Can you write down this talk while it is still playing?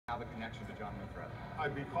have a connection to John Winthrop?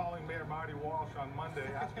 I'd be calling Mayor Marty Walsh on Monday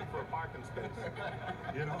asking for a parking space,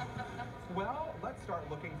 you know? Well, let's start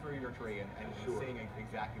looking through your tree and Sure. seeing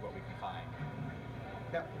exactly what we can find.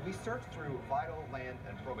 Now, we searched through vital land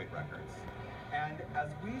and probate records. And as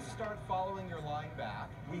we start following your line back,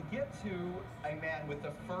 we get to a man with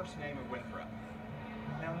the first name of Winthrop.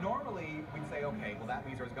 Now, normally we'd say, okay, well, that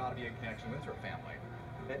means there's got to be a connection to the Winthrop family.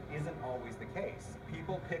 That isn't always the case.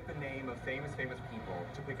 People pick the name of famous people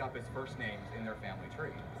to pick up as first names in their family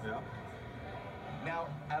tree. Yeah. Now,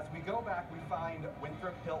 as we go back, we find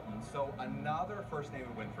Winthrop Hilton, so another first name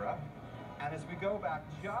of Winthrop. And as we go back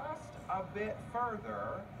just a bit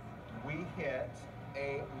further, we hit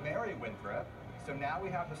a Mary Winthrop. So now we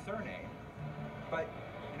have the surname. But,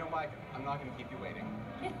 you know, Mike, I'm not going to keep you waiting.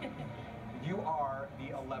 You are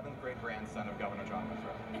the 11th great-grandson of Governor John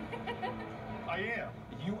Winthrop. I am.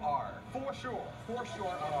 You are. For sure. For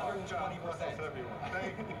sure, 120%.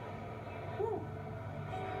 Thank you. Woo.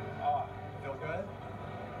 Feel good?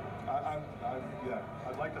 Yeah,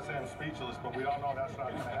 I'd like to say I'm speechless, but we all know that's not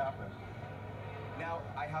going to happen. Now,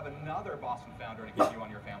 I have another Boston founder to give you on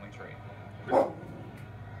your family tree.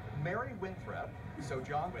 Mary Winthrop, so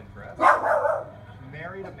John Winthrop,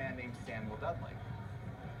 married a man named Samuel Dudley.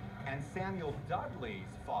 And Samuel Dudley's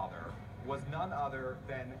father was none other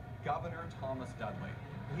than Governor Thomas Dudley.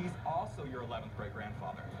 He's also your 11th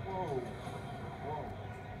great-grandfather. Whoa. Whoa.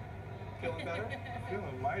 Feeling better?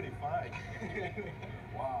 Feeling mighty fine.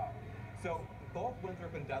 Wow. So both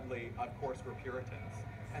Winthrop and Dudley, of course, were Puritans.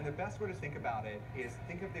 And the best way to think about it is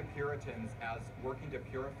think of the Puritans as working to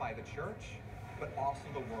purify the church, but also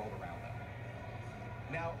the world around them.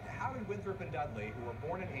 Now, how did Winthrop and Dudley, who were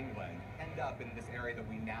born in England, end up in this area that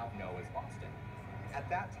we now know as Boston? At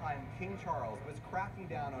that time, King Charles was cracking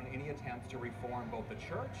down on any attempts to reform both the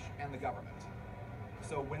church and the government.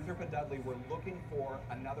 So Winthrop and Dudley were looking for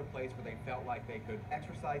another place where they felt like they could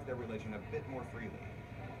exercise their religion a bit more freely.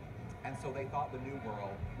 And so they thought the New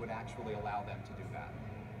World would actually allow them to do that.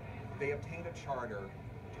 They obtained a charter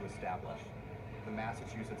to establish the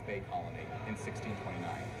Massachusetts Bay Colony in 1629.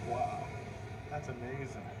 Wow. That's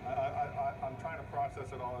amazing. I'm trying to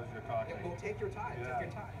process it all as you're talking. Well, take your time. Yeah. Take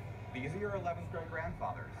your time. These are your 11th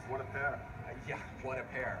great-grandfathers. What a pair. Yeah, what a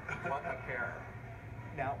pair. What a pair.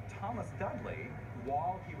 Now, Thomas Dudley,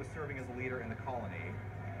 while he was serving as a leader in the colony,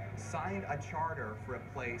 signed a charter for a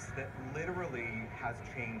place that literally has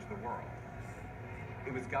changed the world.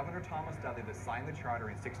 It was Governor Thomas Dudley that signed the charter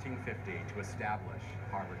in 1650 to establish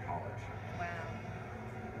Harvard College.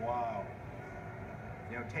 Wow. Wow.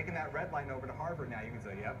 You know, taking that red line over to Harvard now, you can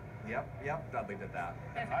say, yep, Dudley did that.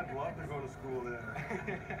 I'd love to go to school there.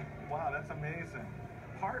 Wow, that's amazing.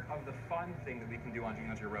 Part of the fun thing that we can do on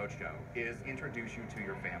Genealogy Roadshow is introduce you to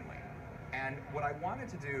your family. And what I wanted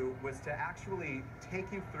to do was to actually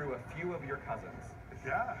take you through a few of your cousins.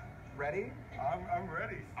 Yeah. Ready? I'm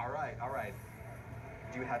ready. All right.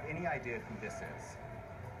 Do you have any idea who this is?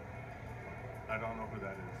 I don't know who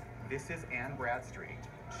that is. This is Anne Bradstreet.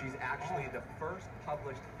 She's actually the first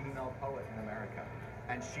published female poet in America.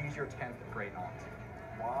 And she's your 10th great aunt.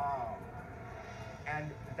 Wow.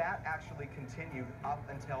 And that actually continued up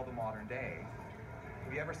until the modern day.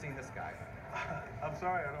 Have you ever seen this guy? I'm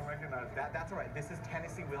sorry, I don't recognize that. That's all right. This is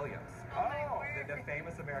Tennessee Williams, Oh. the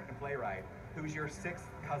famous American playwright, who's your 6th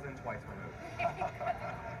cousin twice removed.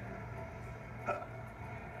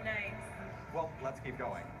 Nice. Well, let's keep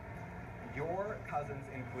going. Your cousins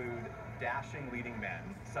include dashing leading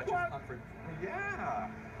men, such What? as Humphrey. Yeah,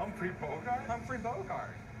 Humphrey Bogart? Humphrey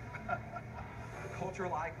Bogart.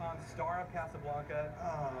 Cultural icon, star of Casablanca.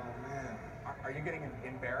 Oh, man. Are you getting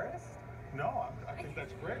embarrassed? No, I think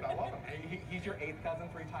that's great. I love him. He's your 8th cousin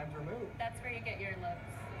 3 times removed. That's where you get your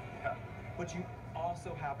looks. Yeah. But you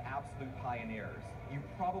also have absolute pioneers. You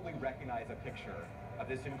probably recognize a picture of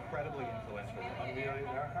this incredibly influential woman. Amelia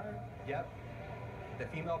Earhart? Yep. The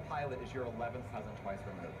female pilot is your 11th cousin twice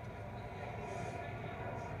removed.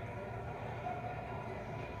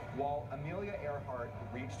 While Amelia Earhart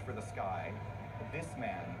reached for the sky, this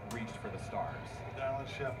man reached for the stars. Alan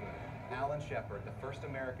Shepard. Alan Shepard, the first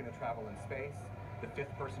American to travel in space, the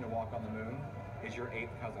 5th person to walk on the moon, is your 8th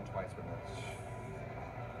cousin twice removed.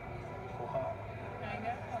 Wow. I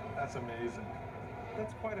know. That's amazing.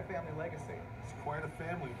 That's quite a family legacy. It's quite a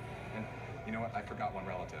family. And you know what? I forgot one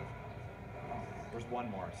relative. There's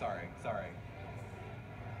one more. Sorry.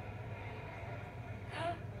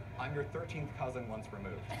 I'm your 13th cousin once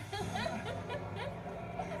removed.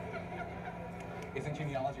 Isn't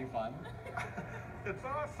genealogy fun? It's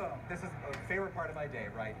awesome. This is a favorite part of my day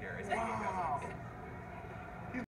right here. Is Wow.